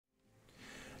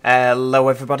Hello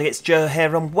everybody, it's Joe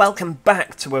here and welcome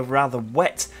back to a rather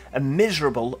wet and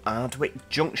miserable Ardwick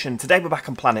Junction. Today we're back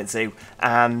on Planet Zoo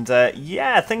and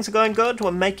yeah, things are going good, we're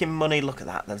making money, look at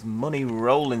that, there's money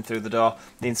rolling through the door.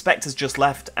 The inspector's just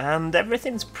left and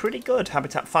everything's pretty good.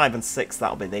 Habitat 5 and 6,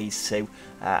 that'll be these two,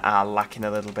 are lacking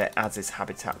a little bit, as is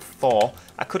Habitat 4.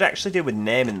 I could actually do with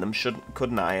naming them,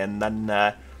 couldn't I? And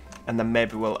then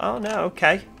maybe we'll, oh no,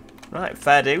 okay, right,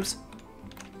 fair dues.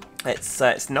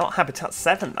 It's not Habitat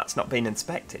 7, that's not been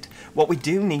inspected. What we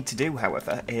do need to do,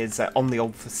 however, is on the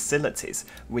old facilities,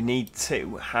 we need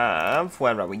to have,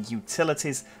 where are we,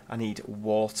 utilities, I need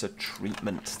water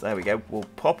treatment. There we go, we'll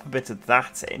pop a bit of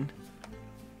that in.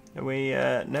 Are we,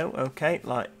 no, okay,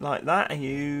 like that. Do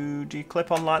you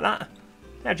clip on like that?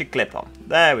 How'd you clip on?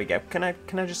 There we go. Can I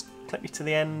just clip you to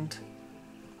the end?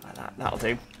 Like that, that'll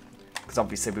do. Because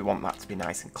obviously we want that to be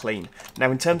nice and clean.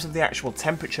 Now in terms of the actual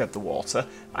temperature of the water,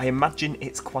 I imagine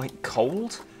it's quite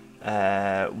cold.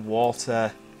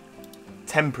 Water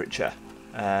temperature.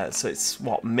 So it's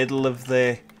what, middle of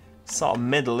the, sort of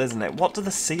middle, isn't it? What do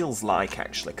the seals like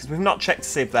actually? Because we've not checked to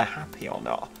see if they're happy or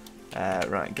not.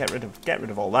 Right, get rid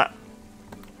of all that.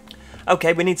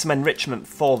 Okay, we need some enrichment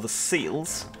for the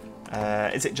seals.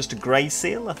 Is it just a grey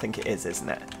seal? I think it is, isn't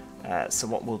it? So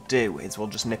what we'll do is we'll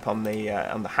just nip on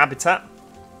the habitat,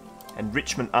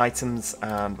 enrichment items,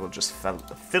 and we'll just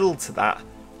filter that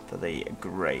for the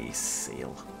grey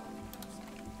seal.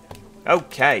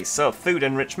 Okay, so food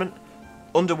enrichment,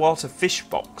 underwater fish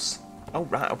box. Oh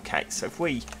right, okay. So if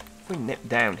we nip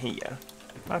down here,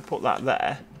 if I put that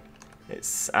there,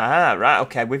 it's right.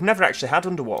 Okay, we've never actually had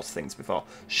underwater things before.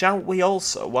 Shall we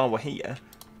also, while we're here,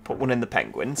 put one in the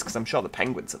penguins? Because I'm sure the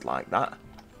penguins would like that.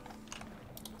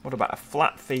 What about a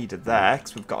flat feeder there?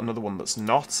 Because we've got another one that's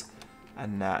not.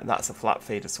 And that's a flat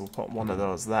feeder, so we'll put one of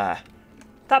those there.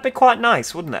 That'd be quite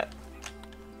nice, wouldn't it?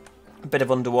 A bit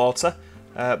of underwater.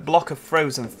 Block of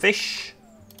frozen fish.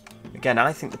 Again,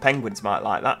 I think the penguins might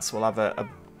like that, so we'll have a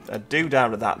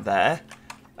doodah of that there.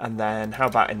 And then, how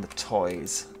about in the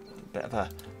toys? A bit of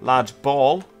a large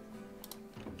ball.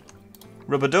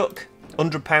 Rubber duck.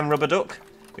 £100 rubber duck.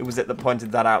 Who was it that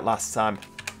pointed that out last time?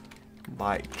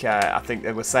 Like, I think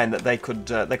they were saying that they could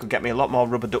get me a lot more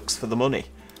rubber ducks for the money.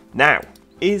 Now,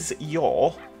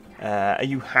 are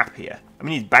you happier? I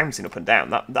mean, he's bouncing up and down.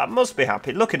 That must be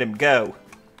happy. Look at him go.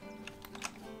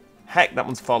 Heck, that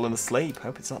one's fallen asleep.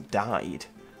 Hope it's not died.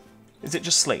 Is it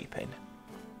just sleeping?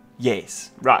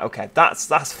 Yes. Right, okay.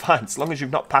 That's fine. As long as you've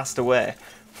not passed away.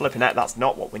 Flipping out, that's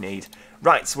not what we need.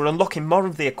 Right, so we're unlocking more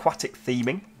of the aquatic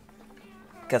theming.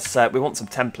 Because we want some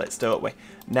templates, don't we?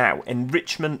 Now,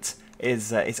 enrichment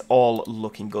is all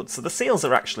looking good. So the seals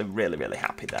are actually really, really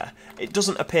happy there. It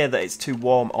doesn't appear that it's too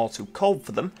warm or too cold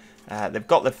for them. They've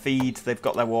got their feed, they've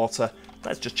got their water.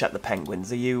 Let's just check the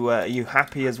penguins. Are you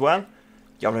happy as well?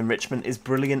 Your enrichment is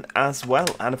brilliant as well.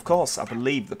 And of course, I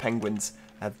believe the penguins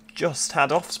have just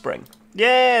had offspring.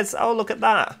 Yes! Oh, look at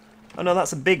that. Oh no,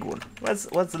 that's a big one. Where's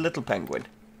the little penguin?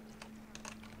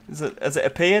 Has it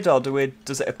appeared, or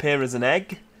does it appear as an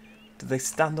egg? Do they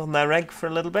stand on their egg for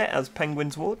a little bit, as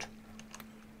penguins would?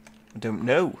 I don't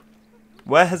know.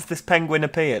 Where has this penguin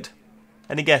appeared?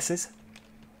 Any guesses?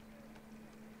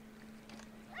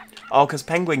 Oh, because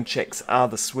penguin chicks are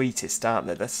the sweetest, aren't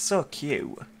they? They're so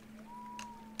cute.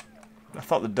 I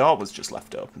thought the door was just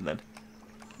left open then.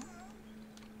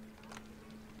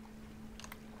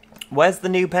 Where's the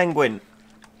new penguin?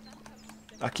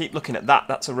 I keep looking at that.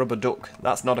 That's a rubber duck.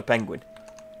 That's not a penguin.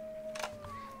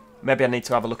 Maybe I need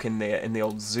to have a look in the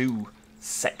old zoo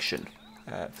section.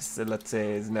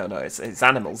 Facilities. No, it's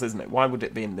animals, isn't it? Why would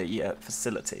it be in the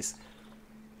facilities?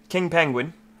 King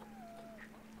penguin.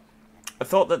 I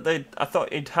thought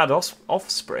it had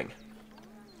offspring.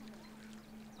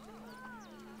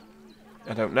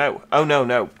 I don't know. Oh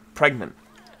no, pregnant.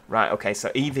 Right, okay, so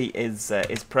Evie is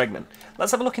pregnant.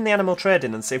 Let's have a look in the animal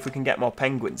trading and see if we can get more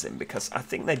penguins in, because I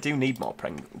think they do need more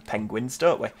penguins,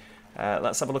 don't we?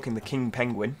 Let's have a look in the king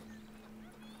penguin.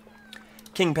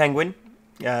 King penguin.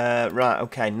 Right,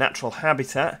 okay, natural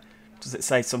habitat. Does it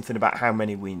say something about how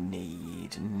many we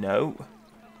need? No.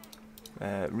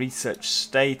 Research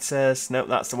status. No,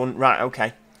 that's the one. Right,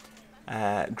 okay.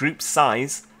 Group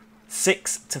size.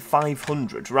 6 to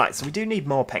 500. Right, so we do need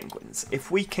more penguins. If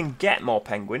we can get more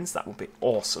penguins, that would be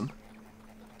awesome.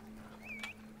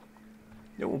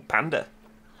 Oh, panda.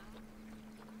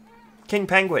 King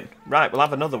penguin. Right, we'll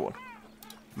have another one.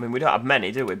 I mean, we don't have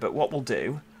many, do we? But what we'll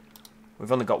do,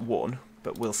 we've only got one,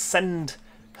 but we'll send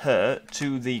her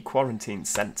to the quarantine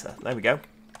centre. There we go.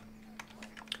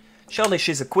 Surely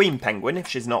she's a queen penguin if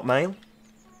she's not male.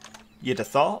 You'd have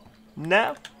thought.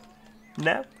 No.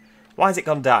 No. Why has it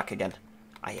gone dark again?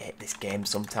 I hate this game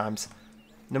sometimes.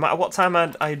 No matter what time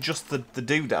I adjust the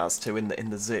doodads to in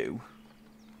the zoo.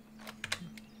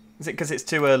 Is it because it's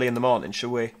too early in the morning?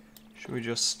 Should we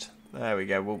just... There we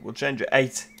go. We'll change it.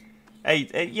 8.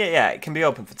 Yeah, it can be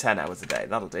open for 10 hours a day.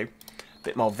 That'll do.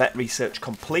 Bit more vet research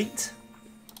complete.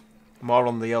 More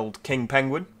on the old king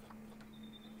penguin.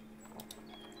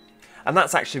 And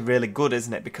that's actually really good,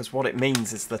 isn't it? Because what it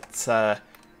means is that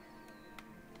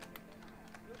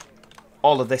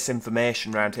all of this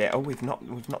information around here... Oh, we've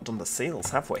not done the seals,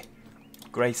 have we?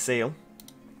 Grey seal.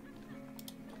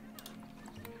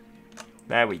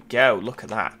 There we go. Look at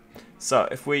that. So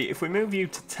if we move you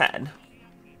to 10,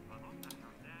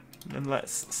 then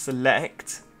let's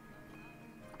select.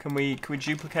 Can we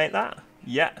duplicate that?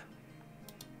 Yeah.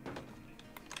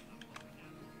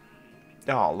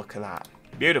 Oh, look at that.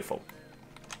 Beautiful.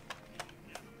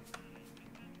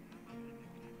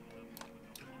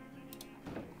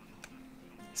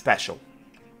 Special.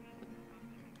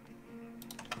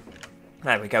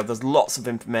 There we go. There's lots of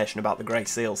information about the grey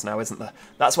seals now, isn't there?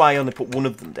 That's why I only put one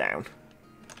of them down.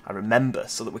 I remember,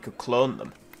 so that we could clone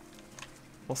them.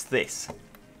 What's this?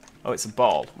 Oh, it's a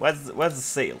ball. Where's the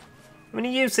seal? I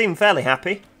mean, you seem fairly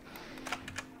happy.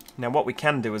 Now, what we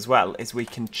can do as well is we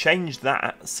can change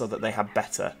that so that they have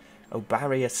better... Oh,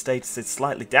 barrier status is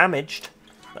slightly damaged.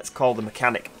 Let's call the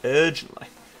mechanic urgently.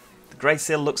 The grey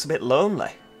seal looks a bit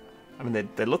lonely. I mean,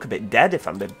 they look a bit dead, if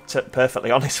I'm being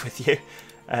perfectly honest with you.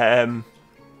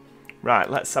 Right,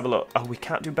 let's have a look. Oh, we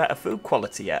can't do better food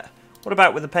quality yet. What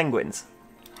about with the penguins?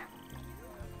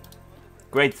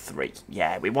 Grade 3.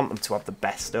 Yeah, we want them to have the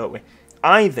best, don't we?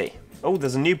 Ivy. Oh,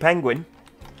 there's a new penguin.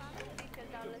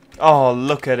 Oh,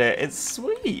 look at it. It's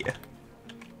sweet.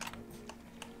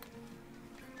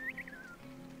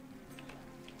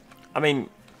 I mean,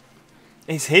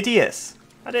 he's hideous.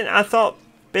 I thought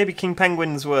baby king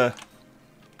penguins were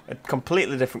a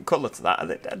completely different colour to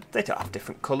that. They don't have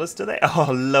different colours, do they?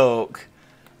 Oh, look.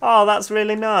 Oh, that's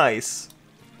really nice.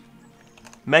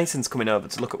 Mason's coming over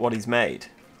to look at what he's made.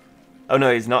 Oh,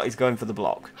 no, he's not. He's going for the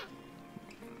block.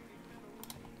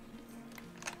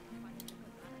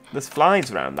 There's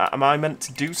flies around that. Am I meant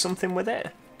to do something with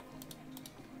it?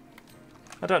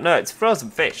 I don't know. It's frozen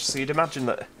fish, so you'd imagine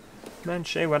that...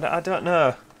 Manchu, I don't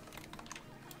know.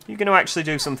 You're going to actually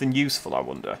do something useful, I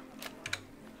wonder.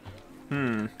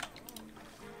 I'm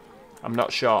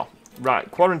not sure. Right,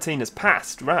 quarantine has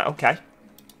passed. Right, okay.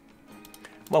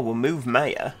 Well, we'll move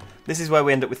Mayor. This is where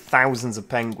we end up with thousands of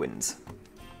penguins.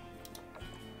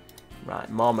 Right,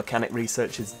 more mechanic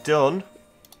research is done.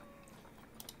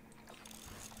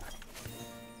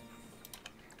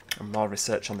 And more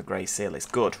research on the grey seal is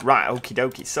good. Right, okie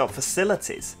dokie. So,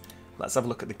 facilities. Let's have a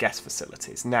look at the guest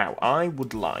facilities. Now, I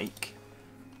would like...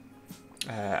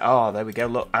 oh, there we go.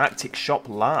 Look, Arctic Shop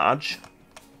Large.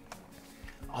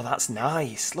 Oh, that's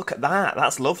nice. Look at that.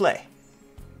 That's lovely.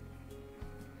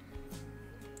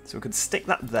 So we could stick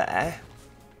that there.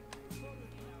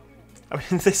 I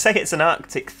mean, they say it's an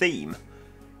Arctic theme.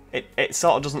 It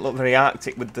sort of doesn't look very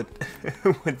Arctic with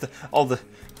the all the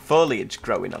foliage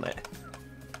growing on it.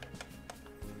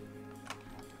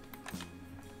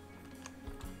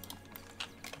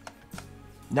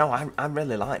 No, I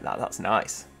really like that. That's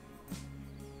nice.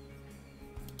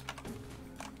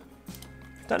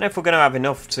 Don't know if we're going to have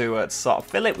enough to sort of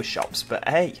fill it with shops, but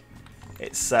hey,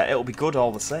 it'll be good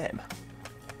all the same.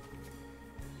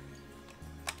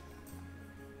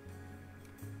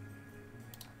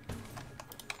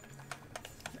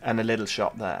 And a little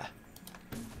shop there.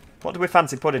 What do we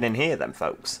fancy putting in here then,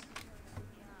 folks?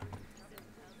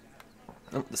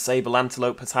 Oh, the sable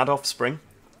antelope has had offspring.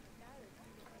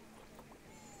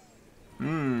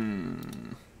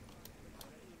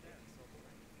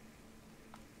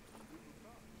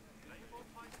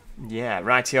 Yeah,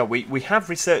 right here. We have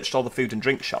researched all the food and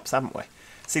drink shops, haven't we?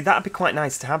 See, that'd be quite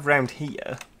nice to have round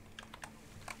here.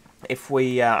 If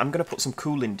we... I'm going to put some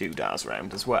cooling doodads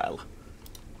around as well.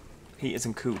 Heaters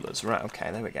and coolers. Right,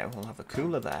 okay, there we go. We'll have a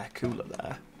cooler there, cooler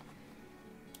there.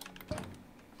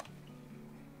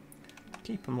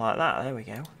 Keep them like that. There we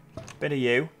go. Bit of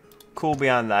you. Cool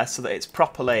behind there so that it's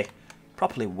properly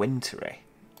wintry.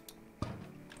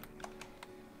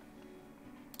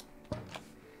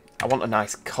 I want a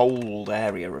nice cold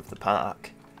area of the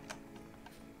park.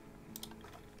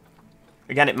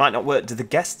 Again, it might not work. Do the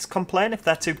guests complain if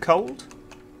they're too cold?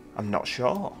 I'm not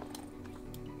sure.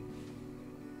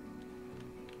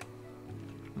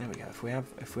 There we go.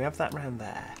 If we have that round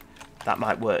there, that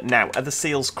might work. Now, are the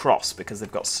seals cross because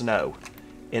they've got snow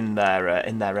in their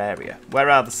area?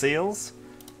 Where are the seals?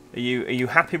 Are you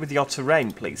happy with your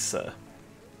terrain, please, sir?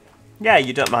 Yeah,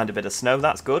 you don't mind a bit of snow.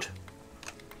 That's good.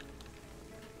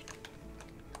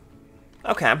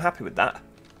 Okay, I'm happy with that.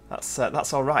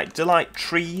 That's all right. Do like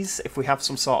trees? If we have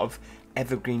some sort of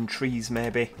evergreen trees,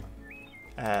 maybe.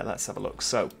 Let's have a look.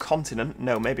 So, continent?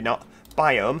 No, maybe not.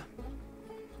 Biome?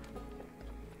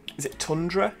 Is it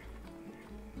tundra?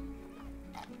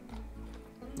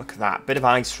 Look at that, bit of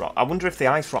ice rock. I wonder if the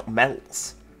ice rock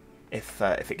melts if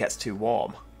it gets too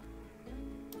warm.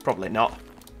 Probably not.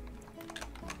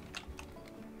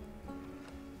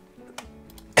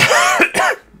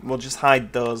 We'll just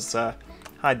hide those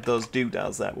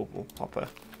doodads there. We'll pop a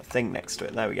thing next to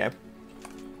it. There we go.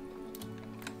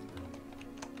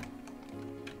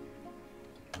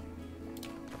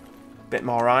 Bit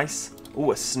more ice.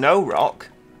 Ooh, a snow rock.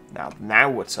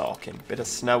 Now we're talking. Bit of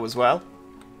snow as well.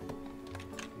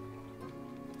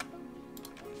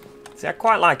 See, I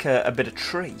quite like a bit of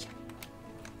tree.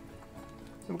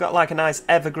 We've got like a nice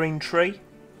evergreen tree.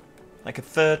 Like a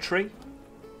fir tree.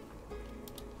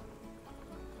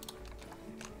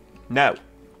 No.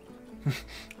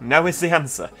 No is the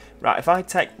answer. Right, if I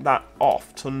take that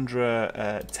off,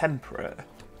 tundra temperate.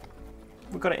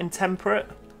 We've got it in temperate?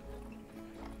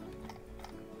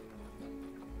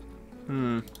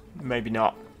 Maybe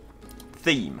not.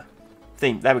 Theme.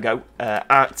 There we go.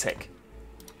 Arctic.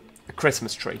 A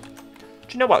Christmas tree.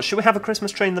 Do you know what? Should we have a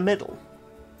Christmas tree in the middle?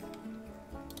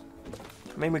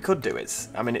 I mean, we could do it.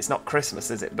 I mean, it's not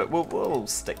Christmas, is it? But we'll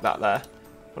stick that there.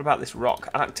 What about this rock?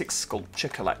 Arctic Sculpture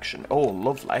Collection. Oh,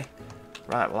 lovely.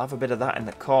 Right, we'll have a bit of that in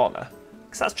the corner.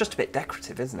 Because that's just a bit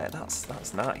decorative, isn't it?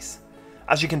 That's nice.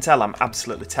 As you can tell, I'm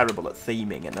absolutely terrible at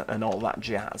theming and all that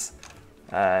jazz.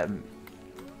 Oh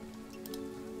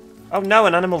no,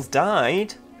 an animal's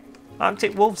died.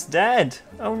 Arctic wolf's dead.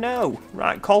 Oh no.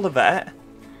 Right, call the vet.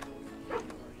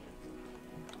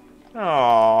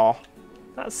 Oh,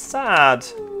 that's sad.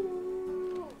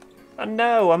 Oh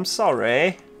no, I'm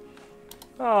sorry.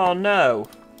 Oh no.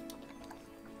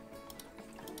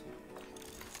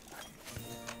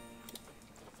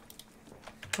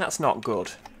 That's not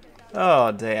good.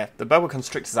 Oh dear. The boa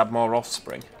constrictors have more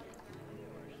offspring.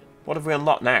 What have we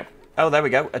unlocked now? Oh, there we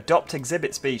go. Adopt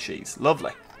exhibit species.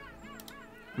 Lovely.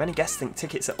 Many guests think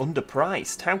tickets are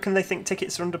underpriced. How can they think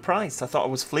tickets are underpriced? I thought I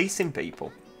was fleecing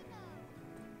people.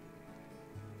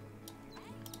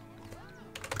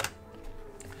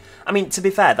 I mean, to be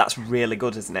fair, that's really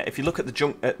good, isn't it? If you look at the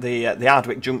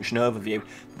Ardwick Junction overview,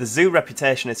 the zoo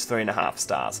reputation is 3.5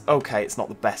 stars. Okay, it's not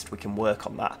the best, we can work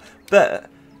on that. But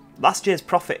last year's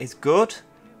profit is good.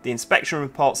 The inspection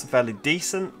reports are fairly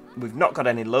decent. We've not got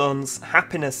any loans.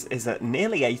 Happiness is at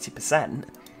nearly 80%.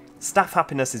 Staff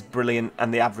happiness is brilliant,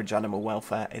 and the average animal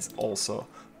welfare is also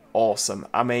awesome.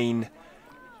 I mean,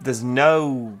 there's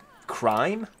no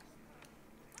crime.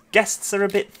 Guests are a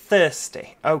bit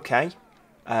thirsty. Okay.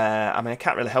 I mean, I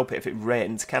can't really help it if it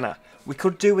rains, can I? We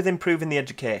could do with improving the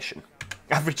education.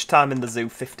 Average time in the zoo,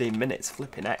 15 minutes.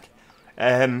 Flipping heck.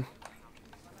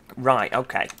 Right,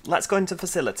 okay. Let's go into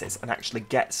facilities and actually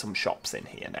get some shops in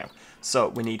here now. So,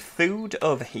 we need food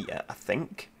over here, I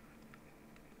think.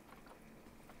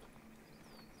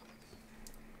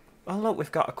 Oh, look,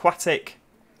 we've got aquatic,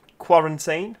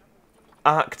 quarantine,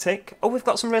 Arctic. Oh, we've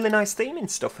got some really nice theming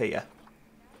stuff here.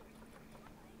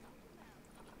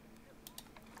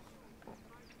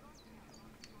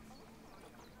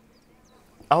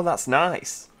 Oh, that's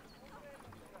nice.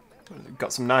 We've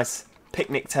got some nice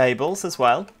picnic tables as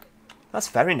well. That's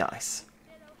very nice.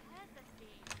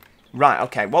 Right,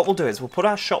 okay, what we'll do is we'll put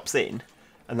our shops in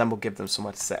and then we'll give them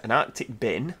somewhere to sit. An Arctic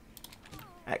bin.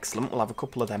 Excellent, we'll have a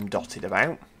couple of them dotted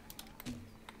about.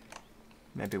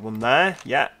 Maybe one there,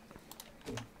 yeah.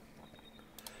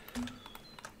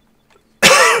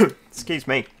 Excuse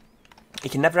me. You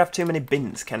can never have too many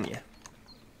bins, can you?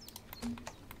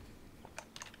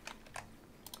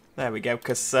 There we go,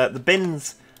 because the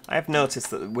bins, I have noticed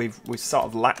that we've sort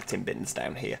of lacked in bins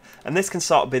down here. And this can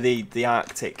sort of be the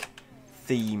Arctic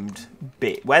themed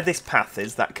bit. Where this path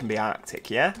is, that can be Arctic,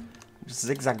 yeah? Just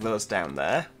zigzag those down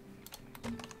there.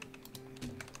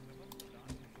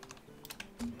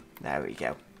 There we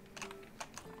go.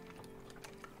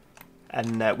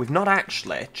 And we've not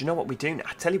actually, do you know what we do need?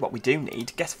 I tell you what we do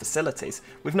need, guest facilities.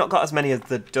 We've not got as many of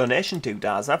the donation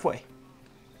doodads, have we?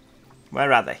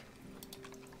 Where are they?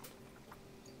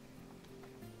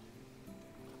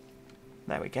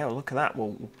 There we go, look at that.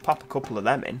 We'll pop a couple of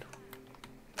them in.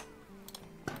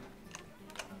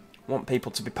 Want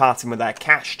people to be parting with their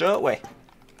cash, don't we?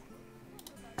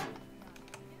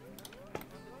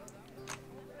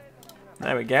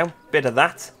 There we go, bit of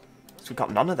that. So we've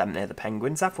got none of them near the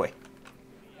penguins, have we?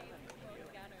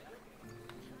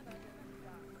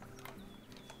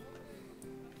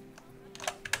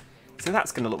 See,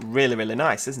 that's going to look really, really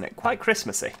nice, isn't it? Quite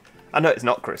Christmassy. I know it's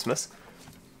not Christmas,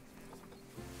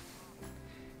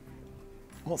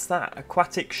 What's that?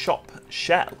 Aquatic shop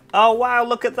shell. Oh, wow,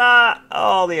 look at that.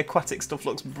 Oh, the aquatic stuff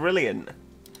looks brilliant.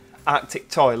 Arctic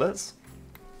toilets.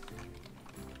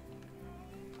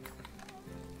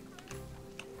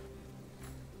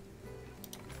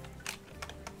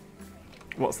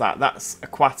 What's that? That's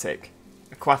aquatic.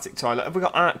 Aquatic toilet. Have we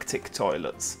got Arctic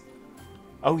toilets?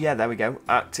 Oh, yeah, there we go.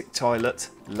 Arctic toilet,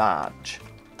 large.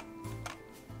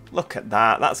 Look at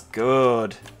that. That's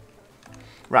good.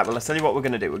 Right, well, let's tell you what we're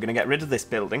going to do. We're going to get rid of this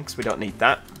building because we don't need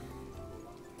that.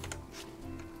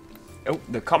 Oh,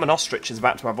 the common ostrich is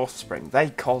about to have offspring.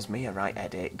 They cause me a right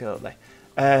headache, don't they?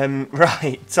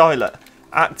 Right, toilet.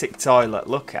 Arctic toilet.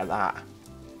 Look at that.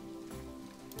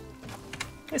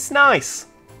 It's nice.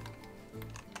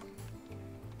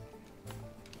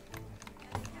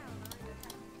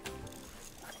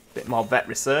 Bit more vet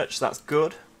research. That's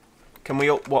good. Can we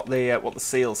up what the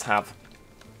seals have?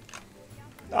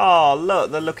 Oh,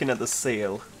 look, they're looking at the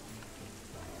seal.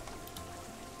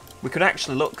 We could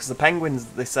actually look, because the penguins,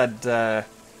 they said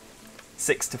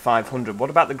 6 to 500. What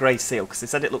about the grey seal? Because they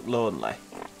said it looked lonely.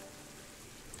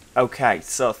 Okay,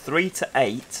 so 3 to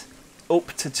 8, up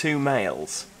to 2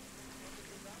 males.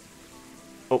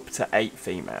 Up to 8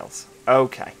 females.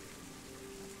 Okay.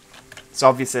 So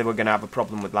obviously we're going to have a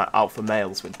problem with like alpha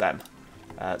males with them.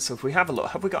 So if we have a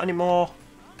look, have we got any more?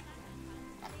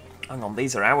 Hang on,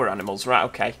 these are our animals. Right,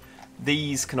 okay.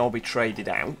 These can all be traded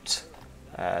out.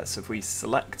 So if we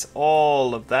select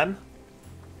all of them.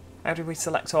 How did we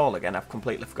select all again? I've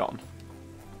completely forgotten.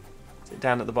 Is it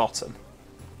down at the bottom?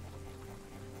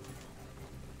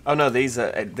 Oh no, these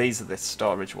are the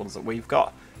storage ones that we've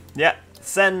got. Yeah,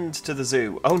 send to the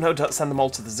zoo. Oh no, don't send them all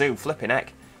to the zoo. Flipping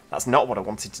heck. That's not what I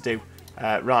wanted to do.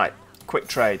 Right, quick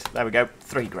trade. There we go.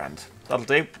 3 grand. That'll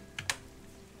do.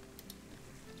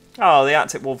 Oh, the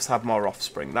Arctic wolves have more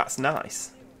offspring. That's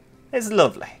nice. It's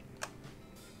lovely.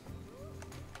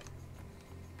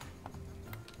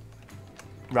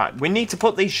 Right, we need to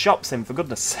put these shops in, for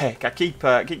goodness sake. I keep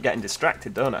getting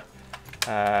distracted, don't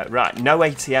I? Right, no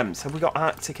ATMs. Have we got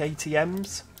Arctic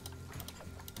ATMs?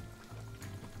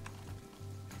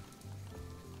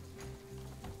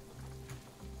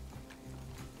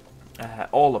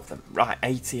 All of them. Right,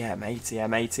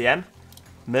 ATM.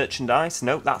 Merchandise.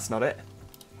 Nope, that's not it.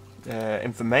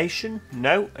 Information.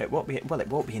 No, it won't be. Well, it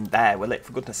won't be in there, will it?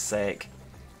 For goodness sake.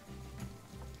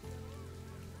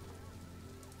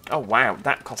 Oh wow,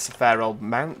 that costs a fair old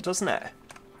amount, doesn't it?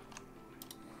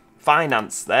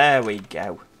 Finance. There we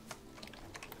go.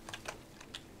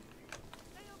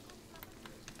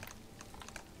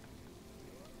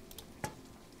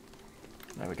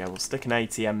 There we go. We'll stick an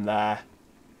ATM there.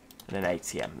 And an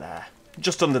ATM there.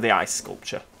 Just under the ice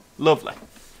sculpture. Lovely.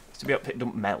 To be up, it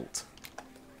don't melt.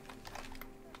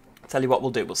 Tell you what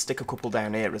we'll do. We'll stick a couple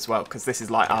down here as well, because this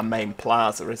is like our main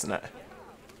plaza, isn't it?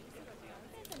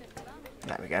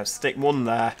 There we go. Stick one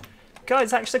there. God,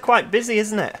 it's actually quite busy,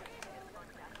 isn't it?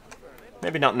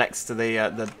 Maybe not next to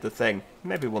the thing.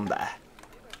 Maybe one there.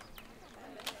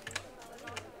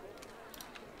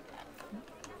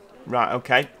 Right,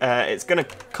 okay. It's going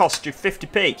to cost you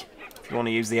 50p if you want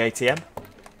to use the ATM.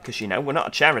 Because, you know, we're not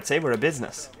a charity, we're a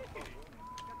business.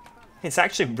 It's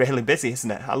actually really busy,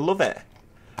 isn't it? I love it.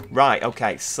 Right,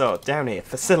 okay, so down here,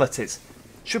 facilities.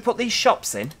 Should we put these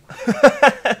shops in?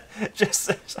 Just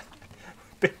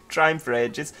been trying for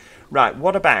ages. Right,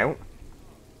 what about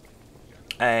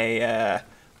a,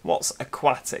 what's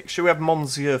aquatic? Should we have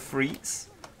Monsieur Frites?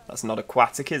 That's not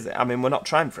aquatic, is it? I mean, we're not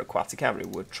trying for aquatic, are we?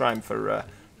 We're trying for, I'll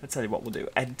tell you what we'll do.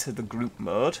 Enter the group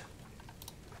mode.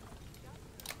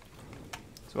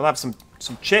 So we'll have some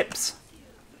chips.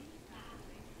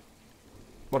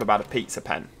 What about a pizza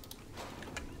pen?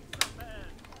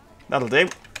 That'll do.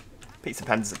 Pizza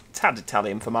pen's a tad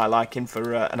Italian for my liking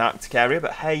for an Arctic area,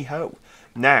 but hey-ho.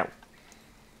 Now,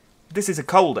 this is a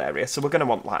cold area, so we're going to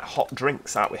want like hot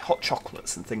drinks, aren't we? Hot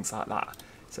chocolates and things like that.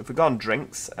 So if we go on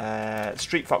drinks,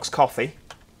 Street Fox coffee.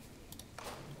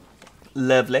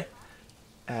 Lovely.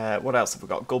 What else have we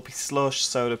got? Gulpy slush,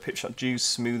 soda, pip shot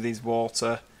juice, smoothies,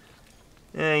 water.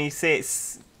 You see,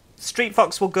 it's Street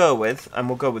Fox we'll go with, and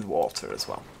we'll go with water as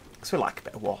well. Because we like a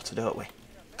bit of water, don't we?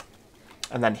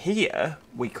 And then here,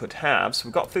 we could have, so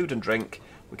we've got food and drink,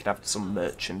 we could have some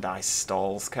merchandise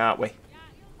stalls, can't we?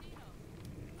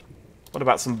 What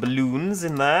about some balloons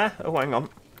in there? Oh, hang on.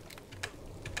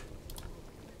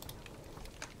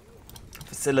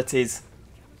 Facilities.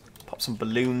 Pop some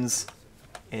balloons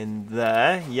in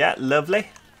there. Yeah, lovely.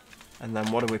 And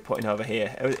then what are we putting over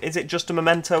here? Is it just a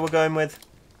memento we're going with?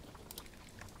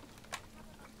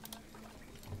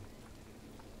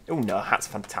 Oh no, that's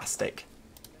fantastic.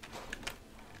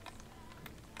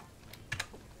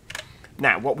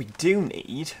 Now, what we do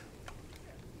need...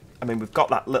 I mean, we've got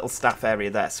that little staff area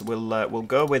there, so we'll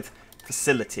go with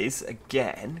facilities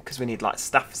again, because we need, like,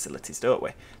 staff facilities, don't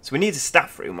we? So we need a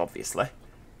staff room, obviously.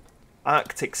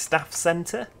 Arctic Staff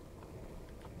Centre.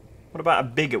 What about a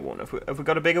bigger one? Have we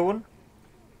got a bigger one?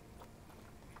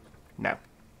 No.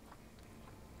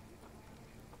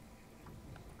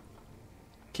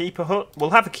 Keeper hut? We'll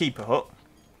have a keeper hut.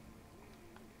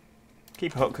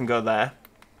 Keeper hut can go there,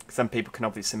 because then people can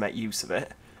obviously make use of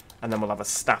it. And then we'll have a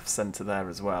staff centre there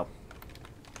as well.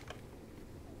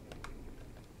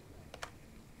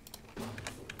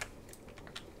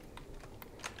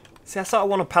 See, I sort of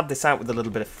want to pad this out with a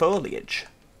little bit of foliage.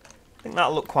 I think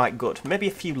that'll look quite good. Maybe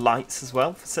a few lights as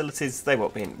well. Facilities, they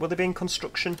won't be in. Will they be in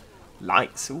construction?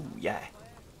 Lights, ooh, yeah.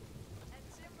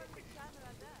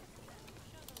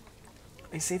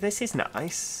 You see, this is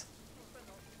nice.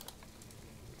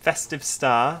 Festive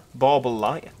star, bauble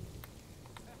light.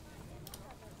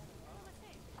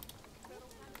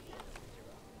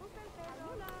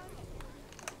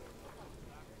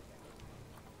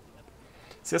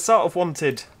 So I sort of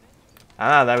wanted...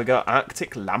 Ah, there we go.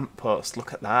 Arctic lamppost.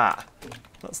 Look at that.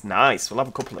 That's nice. We'll have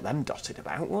a couple of them dotted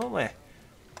about, won't we?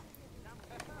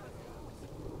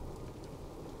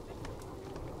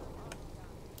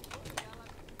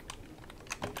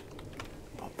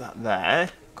 Pop that there.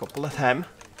 A couple of them.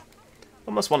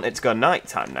 Almost want it to go night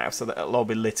time now so that it'll all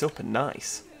be lit up and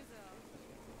nice.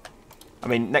 I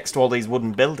mean, next to all these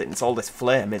wooden buildings, all this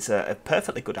flame is a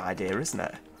perfectly good idea, isn't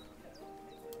it?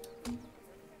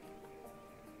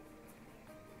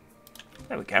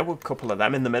 There we go, a couple of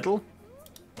them in the middle.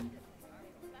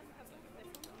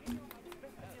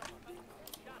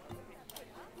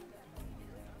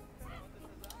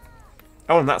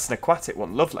 Oh, and that's an aquatic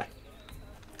one, lovely.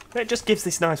 It just gives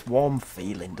this nice warm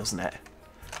feeling, doesn't it?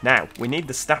 Now, we need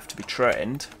the staff to be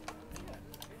trained.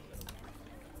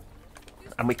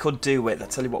 And we could do with, I'll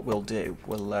tell you what we'll do.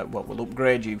 We'll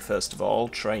upgrade you first of all,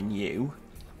 train you.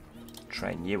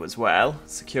 Train you as well.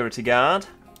 Security guard.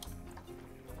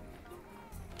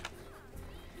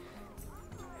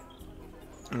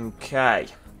 Okay,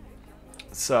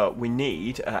 so we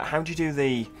need, how do you do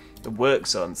the work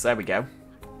zones? There we go.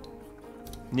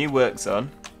 New work zone.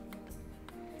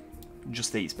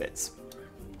 Just these bits.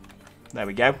 There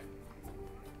we go.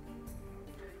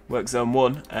 Work zone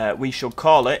 1. We shall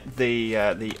call it the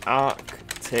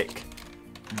Arctic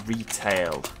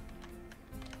Retail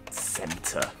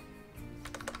Centre.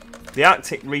 The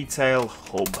Arctic Retail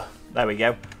Hub. There we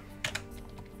go.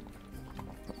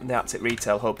 The Arctic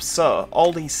Retail Hub. So,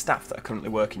 all these staff that are currently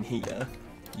working here,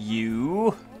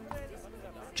 you...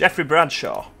 Jeffrey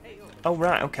Bradshaw. Oh,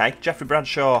 right, okay. Jeffrey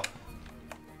Bradshaw.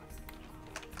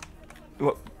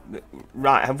 What?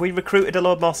 Right, have we recruited a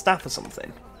load more staff or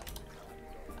something?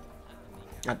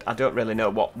 I don't really know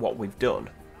what we've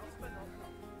done.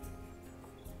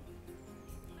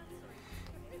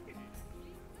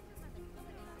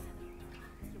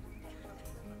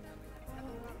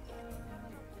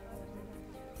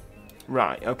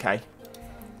 Right, okay.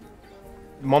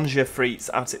 Monsieur Frites,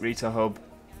 Arctic Retail Hub.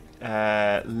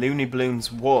 Looney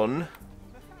Blooms 1.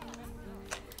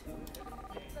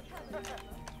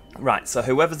 Right, so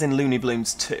whoever's in Looney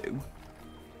Blooms 2.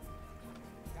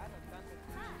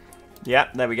 Yeah,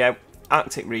 there we go.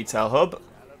 Arctic Retail Hub.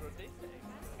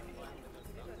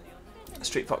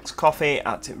 Street Fox Coffee,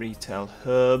 Arctic Retail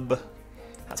Hub.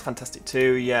 That's fantastic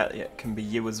too. Yeah, it can be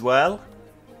you as well.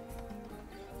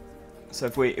 So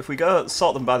if we go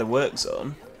sort them by the work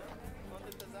zone.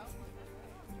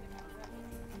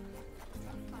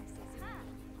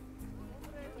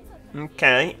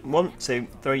 Okay, 1, 2,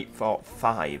 3, 4,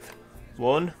 5.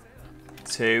 1,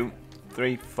 2,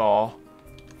 3, 4,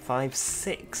 5,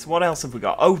 6. What else have we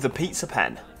got? Oh, the pizza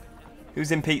pen.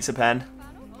 Who's in pizza pen?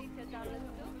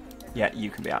 Yeah, you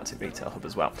can be Arctic Retail Hub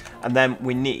as well. And then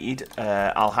we need,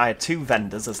 I'll hire 2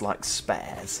 vendors as like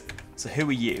spares. So who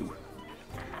are you?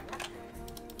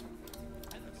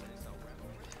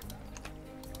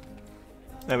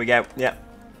 There we go, yeah.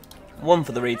 1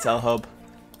 for the Retail Hub.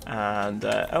 And,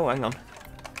 oh, hang on.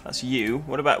 That's you.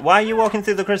 What about... Why are you walking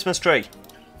through the Christmas tree?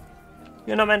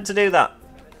 You're not meant to do that.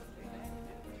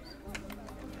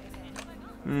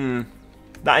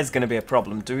 That is going to be a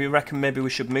problem. Do you reckon maybe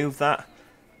we should move that?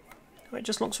 It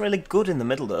just looks really good in the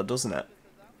middle though, doesn't it?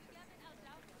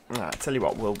 Alright, tell you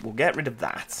what, we'll get rid of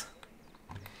that.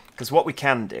 Because what we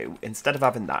can do, instead of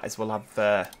having that, is we'll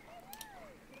have...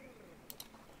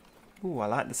 Ooh, I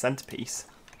like the centrepiece.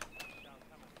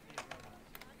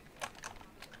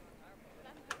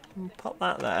 Pop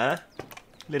that there.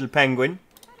 Little penguin.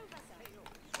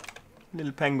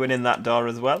 Little penguin in that door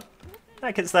as well.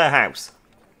 Like it's their house.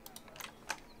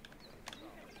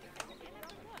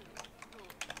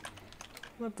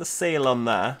 Have the seal on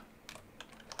there.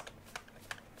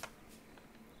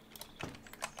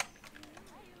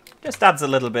 Just adds a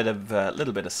little bit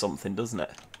of something, doesn't it?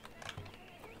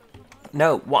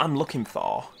 No, what I'm looking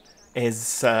for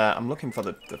is I'm looking for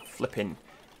the flipping.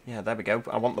 Yeah, there we go.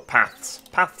 I want the paths.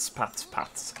 Paths.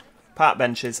 Park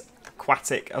benches.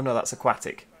 Aquatic. Oh no, that's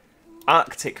aquatic.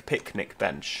 Arctic picnic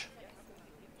bench.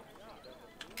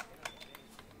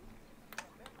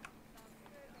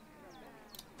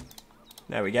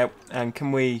 There we go. And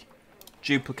can we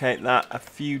duplicate that a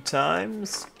few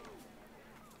times?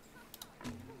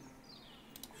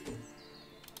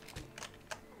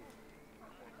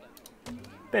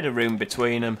 Bit of room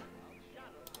between them,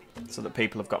 so that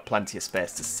people have got plenty of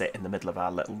space to sit in the middle of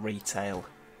our little retail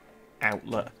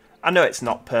outlet. I know it's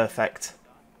not perfect.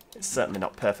 It's certainly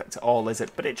not perfect at all, is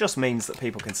it? But it just means that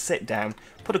people can sit down,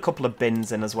 put a couple of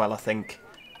bins in as well, I think,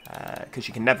 because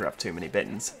you can never have too many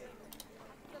bins.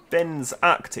 Bins,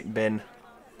 Arctic bin.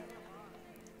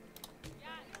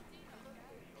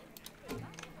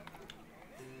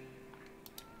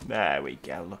 There we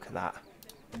go, look at that.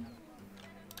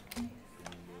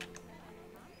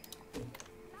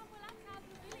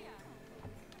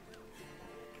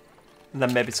 And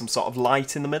then maybe some sort of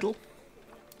light in the middle.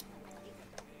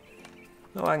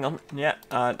 Oh, hang on. Yeah,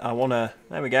 I want to...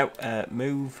 There we go.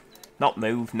 Move. Not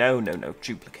move. No.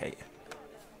 Duplicate.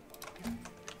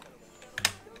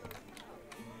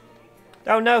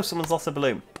 Oh no, someone's lost a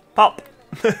balloon. Pop!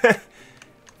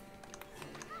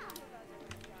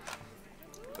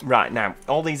 Right, now,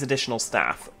 all these additional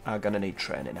staff are going to need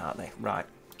training, aren't they? Right.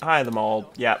 Hire them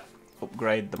all. Yep.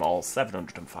 Upgrade them all.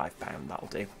 £705. That'll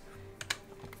do.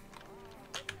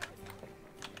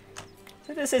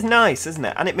 This is nice, isn't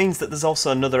it? And it means that there's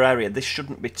also another area. This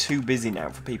shouldn't be too busy now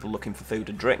for people looking for food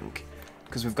and drink,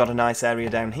 because we've got a nice area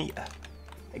down here.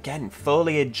 Again,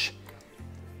 foliage.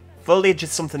 Foliage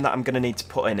is something that I'm going to need to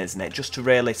put in, isn't it? Just to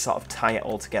really sort of tie it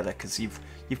all together, because you've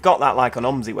got that like on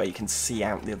Omsi where you can see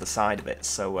out the other side of it.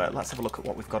 So let's have a look at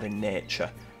what we've got in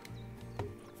nature.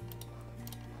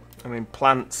 I mean,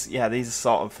 plants, yeah, these are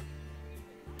sort of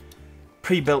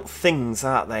pre-built things,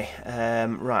 aren't they?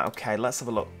 Right, okay, let's have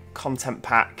a look. Content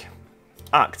pack.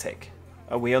 Arctic.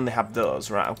 Oh, we only have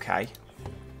those. Right, okay.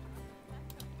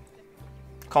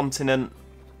 Continent.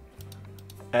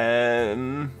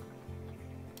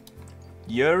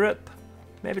 Europe.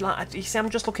 Maybe like... You see, I'm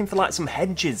just looking for like some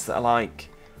hedges that are like...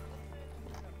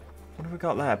 What have we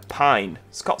got there? Pine.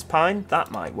 Scots pine?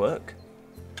 That might work.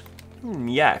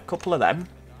 Yeah, a couple of them.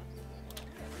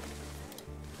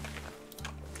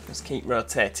 Just keep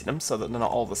rotating them so that they're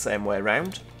not all the same way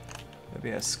around.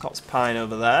 Maybe a Scots pine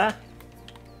over there.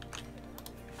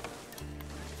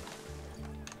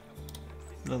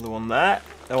 Another one there.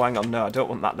 Oh, hang on, no, I don't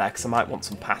want that there because I might want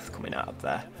some path coming out of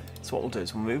there. So what we'll do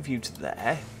is we'll move you to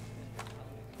there.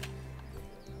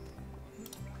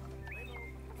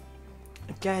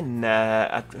 Again,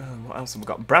 what else have we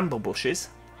got? Bramble bushes.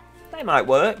 They might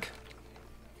work.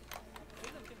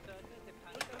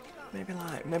 Maybe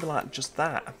like just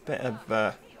that. A bit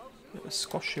of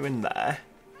squash you in there.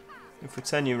 If we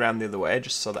turn you around the other way,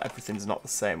 just so that everything's not the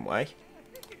same way.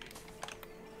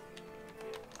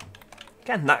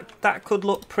 Again, that could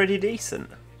look pretty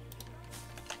decent.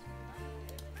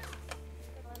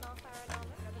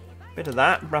 Bit of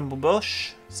that, bramble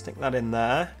bush. Stick that in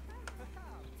there.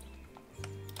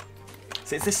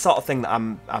 See, it's this sort of thing that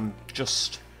I'm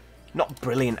just not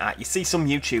brilliant at. You see some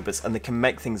YouTubers and they can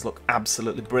make things look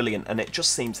absolutely brilliant and it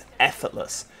just seems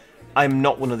effortless. I'm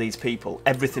not one of these people.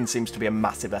 Everything seems to be a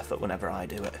massive effort whenever I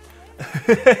do it.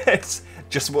 It's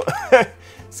just what...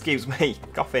 Excuse me,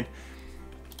 coughing.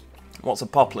 What's a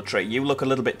poplar tree? You look a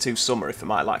little bit too summery for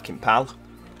my liking, pal.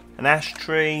 An ash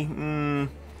tree?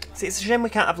 See, it's a shame we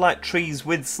can't have like trees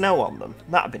with snow on them.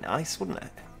 That'd be nice, wouldn't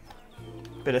it?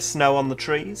 Bit of snow on the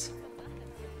trees.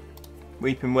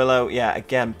 Weeping willow, yeah,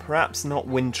 again, perhaps not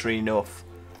wintry enough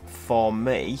for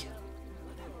me.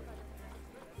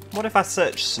 What if I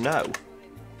search snow?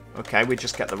 Okay, we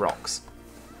just get the rocks.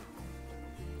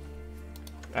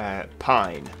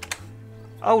 Pine.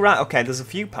 Oh, right, okay, there's a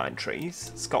few pine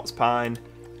trees. Scots pine,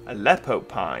 Aleppo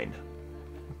pine.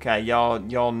 Okay,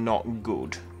 you're not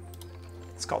good.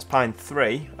 Scots pine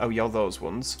 3. Oh, you're those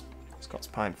ones. Scots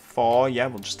pine 4. Yeah,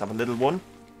 we'll just have a little one.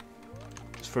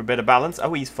 Just for a bit of balance.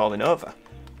 Oh, he's falling over.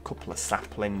 A couple of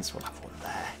saplings. We'll have one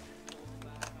there.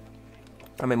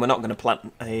 I mean, we're not going to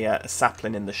plant a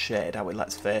sapling in the shade, are we?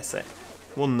 Let's face it.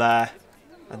 One there.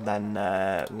 And then,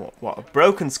 what? A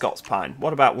broken Scots pine.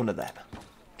 What about one of them?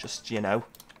 Just, you know,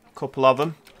 a couple of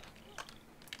them.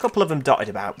 A couple of them dotted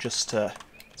about just to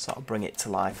sort of bring it to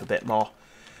life a bit more.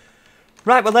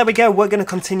 Right, well there we go. We're going to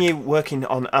continue working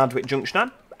on Ardwick Junction.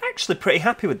 I'm actually pretty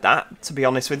happy with that, to be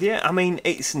honest with you. I mean,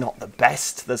 it's not the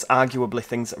best. There's arguably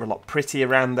things that are a lot prettier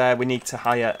around there. We need to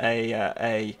hire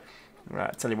a right,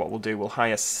 I'll tell you what we'll do. We'll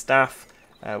hire staff.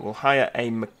 We'll hire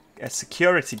a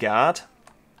security guard.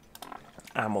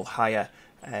 And we'll hire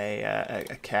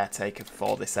a caretaker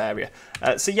for this area.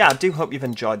 So yeah, I do hope you've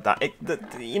enjoyed that.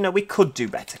 You know, we could do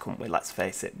better, couldn't we? Let's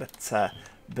face it.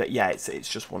 But yeah, it's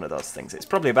just one of those things. It's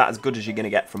probably about as good as you're going to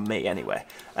get from me anyway.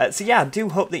 So yeah, I do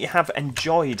hope that you have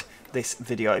enjoyed this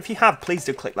video. If you have, please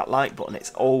do click that like button.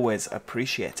 It's always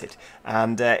appreciated.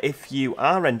 And if you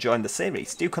are enjoying the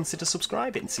series, do consider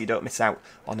subscribing so you don't miss out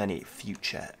on any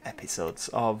future episodes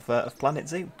of Planet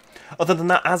Zoo. Other than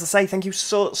that, as I say, thank you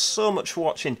so much for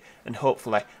watching, and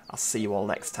hopefully I'll see you all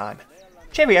next time.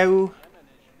 Cheerio!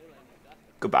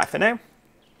 Goodbye for now.